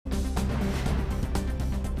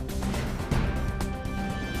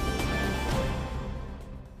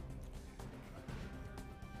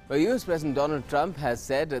Well, US President Donald Trump has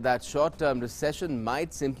said that short-term recession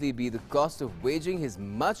might simply be the cost of waging his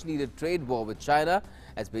much-needed trade war with China,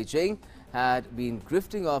 as Beijing had been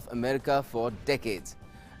grifting off America for decades.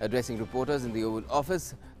 Addressing reporters in the Oval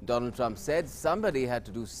Office, Donald Trump said somebody had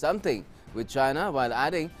to do something with China, while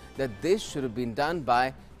adding that this should have been done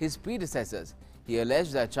by his predecessors. He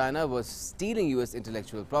alleged that China was stealing US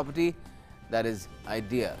intellectual property, that is,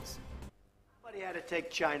 ideas. Somebody had to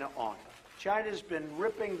take China on. China's been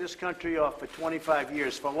ripping this country off for 25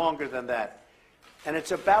 years, for longer than that. And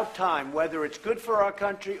it's about time, whether it's good for our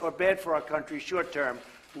country or bad for our country short term,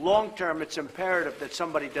 long term, it's imperative that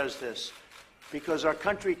somebody does this. Because our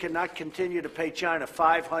country cannot continue to pay China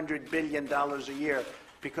 $500 billion a year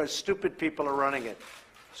because stupid people are running it.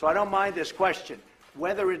 So I don't mind this question.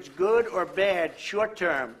 Whether it's good or bad short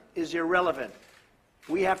term is irrelevant.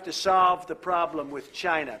 We have to solve the problem with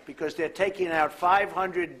China because they're taking out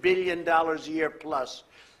 $500 billion a year plus,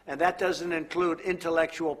 and that doesn't include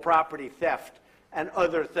intellectual property theft and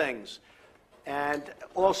other things, and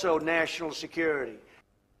also national security.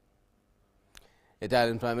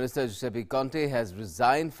 Italian Prime Minister Giuseppe Conte has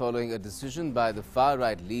resigned following a decision by the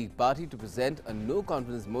far-right League Party to present a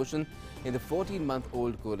no-confidence motion in the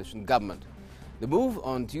 14-month-old coalition government. The move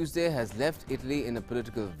on Tuesday has left Italy in a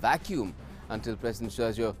political vacuum until President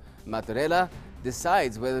Sergio Mattarella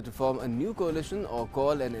decides whether to form a new coalition or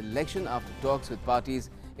call an election after talks with parties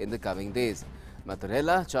in the coming days.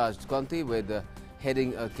 Mattarella charged Conte with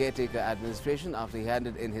heading a caretaker administration after he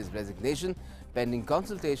handed in his resignation, pending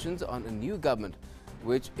consultations on a new government,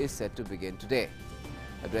 which is set to begin today.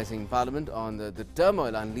 Addressing Parliament on the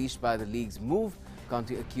turmoil unleashed by the League's move,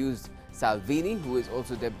 Conte accused Salvini, who is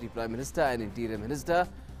also Deputy Prime Minister and Interior Minister,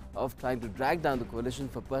 of trying to drag down the coalition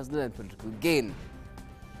for personal and political gain.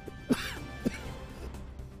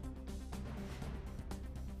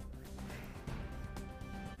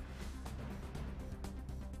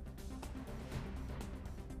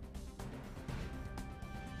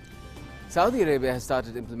 Saudi Arabia has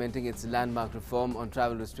started implementing its landmark reform on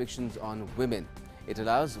travel restrictions on women. It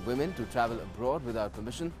allows women to travel abroad without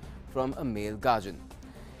permission from a male guardian.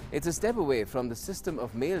 It's a step away from the system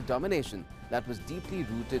of male domination that was deeply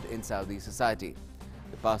rooted in Saudi society.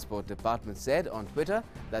 The Passport Department said on Twitter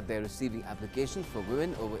that they're receiving applications for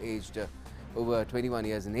women over 21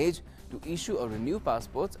 years in age to issue or renew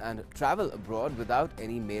passports and travel abroad without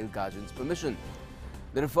any male guardian's permission.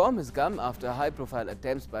 The reform has come after high-profile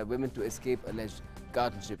attempts by women to escape alleged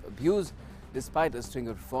guardianship abuse, despite a string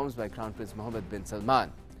of reforms by Crown Prince Mohammed bin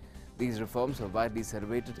Salman. These reforms were widely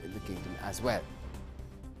celebrated in the kingdom as well.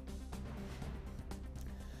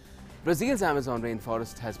 Brazil's Amazon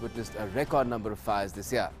rainforest has witnessed a record number of fires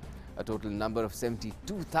this year. A total number of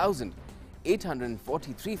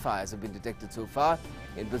 72,843 fires have been detected so far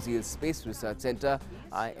in Brazil's Space Research Center,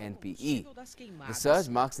 INPE. The surge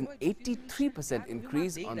marks an 83%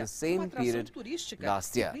 increase on the same period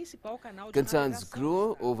last year. Concerns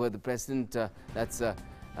grow over the president, Jair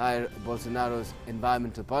Bolsonaro's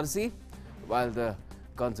environmental policy, while the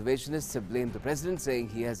conservationists have blamed the president, saying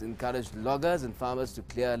he has encouraged loggers and farmers to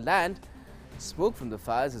clear land. Smoke from the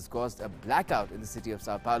fires has caused a blackout in the city of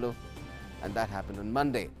Sao Paulo, and that happened on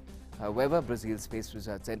Monday. However, Brazil's Space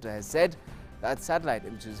Research Center has said that satellite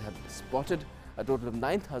images have spotted a total of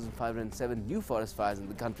 9,507 new forest fires in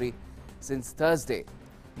the country since Thursday.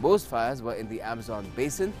 Most fires were in the Amazon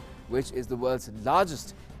basin, which is the world's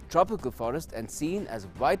largest tropical forest and seen as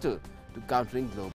vital to countering global